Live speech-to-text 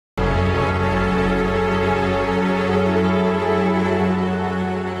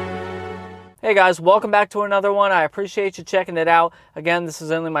Hey guys, welcome back to another one. I appreciate you checking it out. Again, this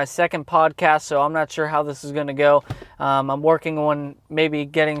is only my second podcast, so I'm not sure how this is going to go. I'm working on maybe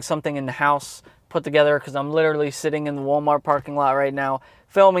getting something in the house put together because I'm literally sitting in the Walmart parking lot right now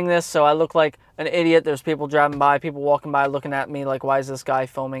filming this, so I look like an idiot. There's people driving by, people walking by looking at me like, why is this guy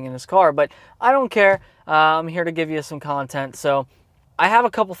filming in his car? But I don't care. I'm here to give you some content. So I have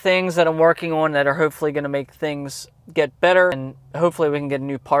a couple things that I'm working on that are hopefully going to make things get better, and hopefully we can get a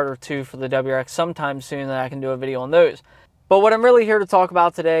new part or two for the WRX sometime soon that I can do a video on those. But what I'm really here to talk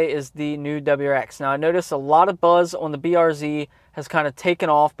about today is the new WRX. Now, I noticed a lot of buzz on the BRZ has kind of taken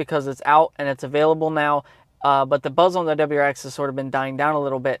off because it's out and it's available now, but the buzz on the WRX has sort of been dying down a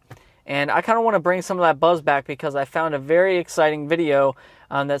little bit. And I kind of want to bring some of that buzz back because I found a very exciting video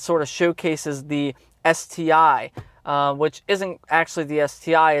that sort of showcases the STI, which isn't actually the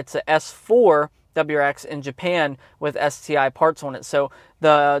STI, it's a S4 WRX in Japan with STI parts on it. So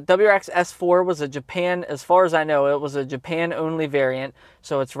the WRX S4 was a Japan, as far as I know, it was a Japan only variant.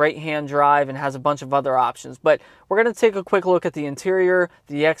 So it's right-hand drive and has a bunch of other options. But we're going to take a quick look at the interior,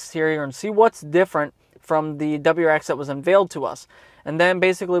 the exterior, and see what's different from the WRX that was unveiled to us. And then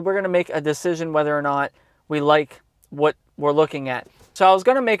basically we're going to make a decision whether or not we like what we're looking at. So I was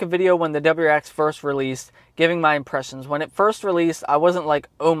going to make a video when the WRX first released, giving my impressions. When it first released, I wasn't like,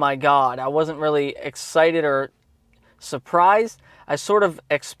 oh my god. I wasn't really excited or surprised. I sort of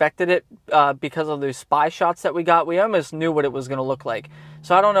expected it because of those spy shots that we got. We almost knew what it was going to look like.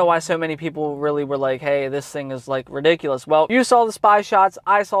 So I don't know why so many people really were like, hey, this thing is like ridiculous. Well, you saw the spy shots.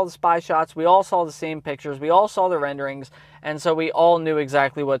 I saw the spy shots. We all saw the same pictures. We all saw the renderings. And so we all knew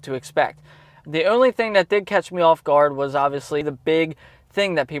exactly what to expect. The only thing that did catch me off guard was obviously the big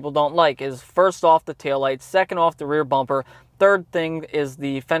thing that people don't like is first off the taillights, second off the rear bumper, third thing is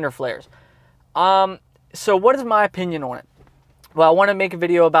the fender flares. So what is my opinion on it? Well, I want to make a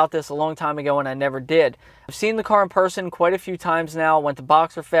video about this a long time ago and I never did. I've seen the car in person quite a few times now. Went to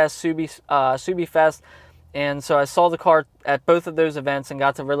Boxer Fest, Subi Fest, and so I saw the car at both of those events and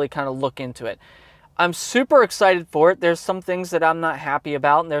got to really kind of look into it. I'm super excited for it. There's some things that I'm not happy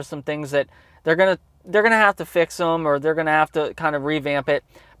about, and there's some things that they're gonna have to fix them, or they're gonna have to kind of revamp it.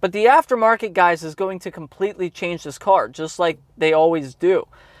 But the aftermarket, guys, is going to completely change this car, just like they always do.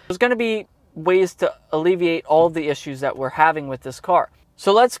 There's going to be ways to alleviate all of the issues that we're having with this car.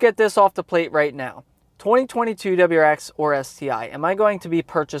 So let's get this off the plate right now. 2022 WRX or STI, am I going to be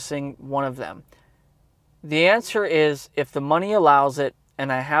purchasing one of them? The answer is, if the money allows it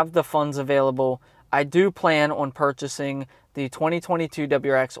and I have the funds available, I do plan on purchasing the 2022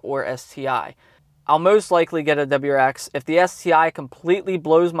 WRX or STI. I'll most likely get a WRX. If the STI completely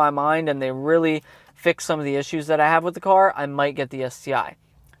blows my mind and they really fix some of the issues that I have with the car, I might get the STI.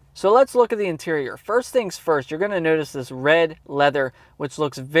 So let's look at the interior. First things first, you're going to notice this red leather, which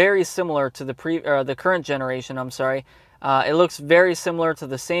looks very similar to the current generation. It looks very similar to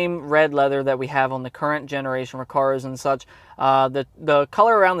the same red leather that we have on the current generation Recaros and such. The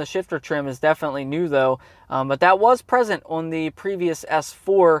color around the shifter trim is definitely new though, but that was present on the previous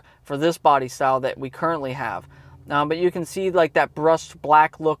S4 for this body style that we currently have. But you can see like that brushed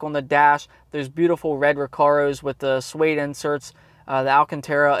black look on the dash, those beautiful red Recaros with the suede inserts, the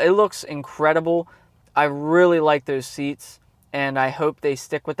Alcantara. It looks incredible. I really like those seats, and I hope they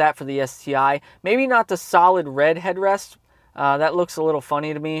stick with that for the STI. Maybe not the solid red headrest. That looks a little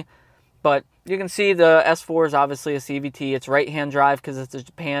funny to me. But you can see the S4 is obviously a CVT. It's right-hand drive because it's a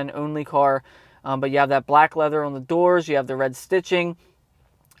Japan-only car. But you have that black leather on the doors. You have the red stitching.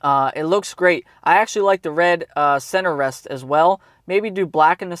 It looks great. I actually like the red center rest as well. Maybe do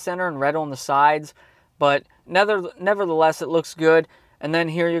black in the center and red on the sides. But nevertheless, it looks good. And then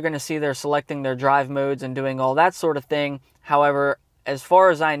here you're going to see they're selecting their drive modes and doing all that sort of thing. However, as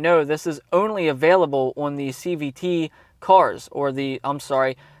far as I know, this is only available on the CVT cars, or the,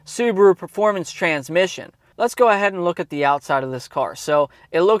 Subaru Performance Transmission. Let's go ahead and look at the outside of this car. So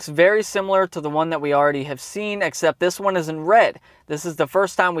it looks very similar to the one that we already have seen, except this one is in red. This is the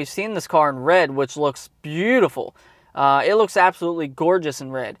first time we've seen this car in red, which looks beautiful. It looks absolutely gorgeous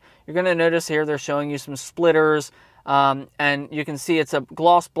in red. You're going to notice here they're showing you some splitters, and you can see it's a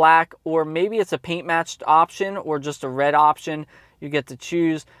gloss black, or maybe it's a paint matched option or just a red option. You get to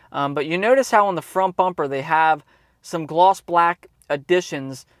choose. But you notice how on the front bumper they have some gloss black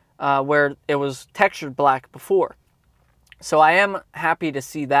additions where it was textured black before. So I am happy to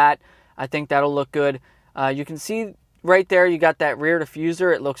see that. I think that'll look good. You can see right there you got that rear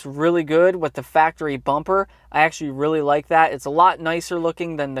diffuser. It looks really good with the factory bumper. I actually really like that. It's a lot nicer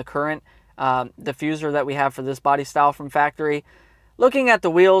looking than the current diffuser that we have for this body style from factory. Looking at the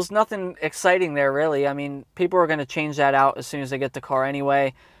wheels, nothing exciting there really. I mean, people are going to change that out as soon as they get the car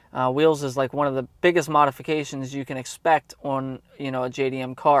anyway. Wheels is like one of the biggest modifications you can expect on, you know, a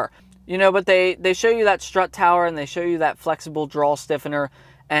JDM car. You know, but they show you that strut tower and they show you that flexible draw stiffener,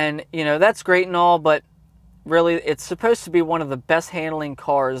 and you know, that's great and all, but really it's supposed to be one of the best handling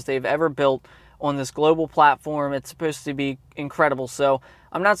cars they've ever built on this global platform. It's supposed to be incredible, so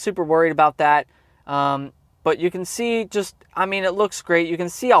I'm not super worried about that. But you can see just, I mean, it looks great. You can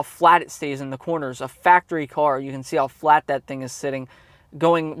see how flat it stays in the corners. A factory car, you can see how flat that thing is sitting,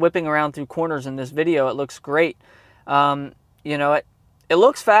 whipping around through corners in this video. It looks great. You know, it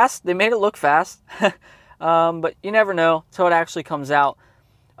looks fast. They made it look fast. But you never know until it actually comes out.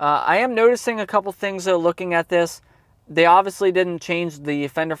 I am noticing a couple things though looking at this. They obviously didn't change the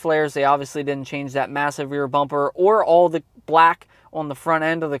fender flares. They obviously didn't change that massive rear bumper or all the black on the front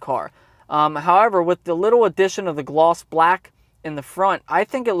end of the car. However, with the little addition of the gloss black in the front, I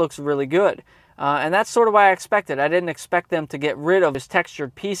think it looks really good. And that's sort of what I expected. I didn't expect them to get rid of those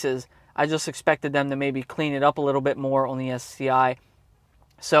textured pieces. I just expected them to maybe clean it up a little bit more on the STI.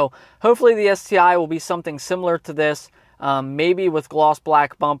 So hopefully the STI will be something similar to this, maybe with gloss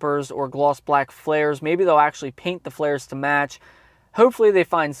black bumpers or gloss black flares. Maybe they'll actually paint the flares to match. Hopefully they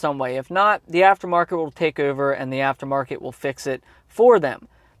find some way. If not, the aftermarket will take over and the aftermarket will fix it for them.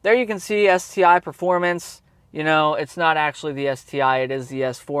 There you can see STI performance. You know, it's not actually the STI, it is the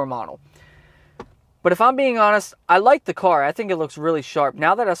S4 model. But if I'm being honest, I like the car. I think it looks really sharp.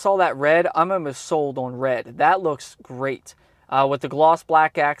 Now that I saw that red, I'm almost sold on red. That looks great. With the gloss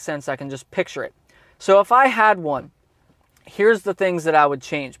black accents, I can just picture it. So if I had one, here's the things that I would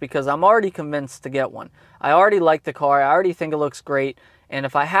change, because I'm already convinced to get one. I already like the car. I already think it looks great. And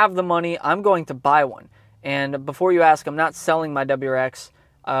if I have the money, I'm going to buy one. And before you ask, I'm not selling my WRX.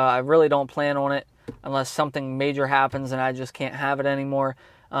 I really don't plan on it unless something major happens and I just can't have it anymore.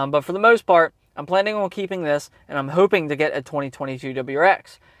 But for the most part, I'm planning on keeping this, and I'm hoping to get a 2022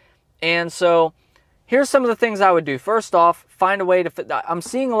 WRX. And so here's some of the things I would do. First off, find a way to fit. I'm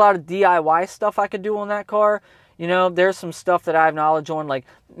seeing a lot of DIY stuff I could do on that car. You know, there's some stuff that I have knowledge on, like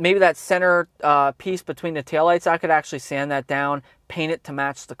maybe that center piece between the taillights, I could actually sand that down, paint it to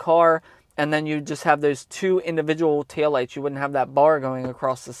match the car, and then you just have those two individual taillights. You wouldn't have that bar going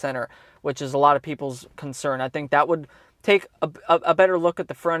across the center, which is a lot of people's concern. I think that would take a better look at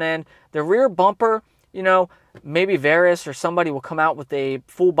the front end. The rear bumper, you know, maybe Varus or somebody will come out with a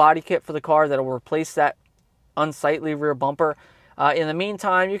full body kit for the car that will replace that unsightly rear bumper. In the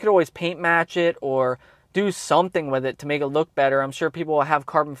meantime, you could always paint match it or do something with it to make it look better. I'm sure people will have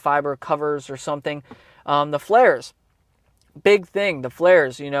carbon fiber covers or something. The flares. Big thing, the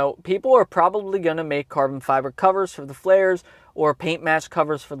flares. You know, people are probably going to make carbon fiber covers for the flares or paint match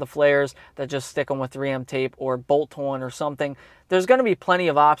covers for the flares that just stick them with 3M tape or bolt on or something. There's going to be plenty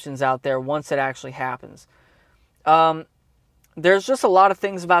of options out there once it actually happens. There's just a lot of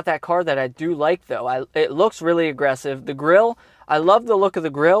things about that car that I do like, though. It looks really aggressive. The grille, I love the look of the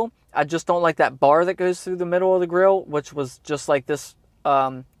grille. I just don't like that bar that goes through the middle of the grille, which was just like this,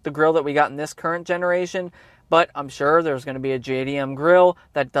 the grille that we got in this current generation. But I'm sure there's going to be a JDM grill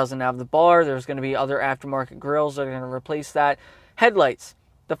that doesn't have the bar. There's going to be other aftermarket grills that are going to replace that. Headlights.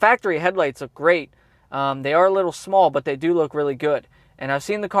 The factory headlights look great. They are a little small, but they do look really good. And I've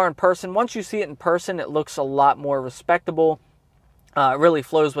seen the car in person. Once you see it in person, it looks a lot more respectable. It really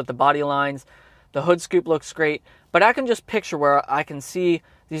flows with the body lines. The hood scoop looks great. But I can just picture where I can see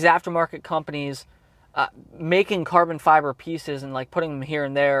these aftermarket companies making carbon fiber pieces and like putting them here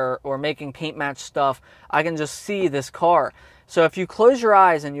and there, or making paint match stuff. I can just see this car. So if you close your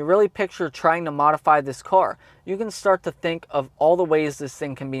eyes and you really picture trying to modify this car, you can start to think of all the ways this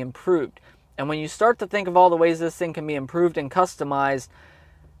thing can be improved. And when you start to think of all the ways this thing can be improved and customized,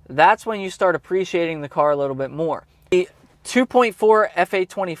 that's when you start appreciating the car a little bit more. The 2.4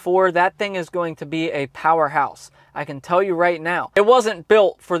 F824, that thing is going to be a powerhouse. I can tell you right now. It wasn't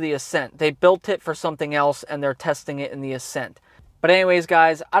built for the Ascent. They built it for something else, and they're testing it in the Ascent. But anyways,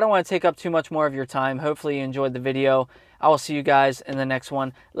 guys, I don't want to take up too much more of your time. Hopefully you enjoyed the video. I will see you guys in the next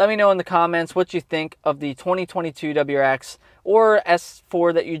one. Let me know in the comments what you think of the 2022 WRX or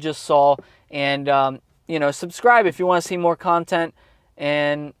S4 that you just saw. And, you know, subscribe if you want to see more content.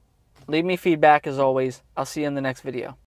 And leave me feedback as always. I'll see you in the next video.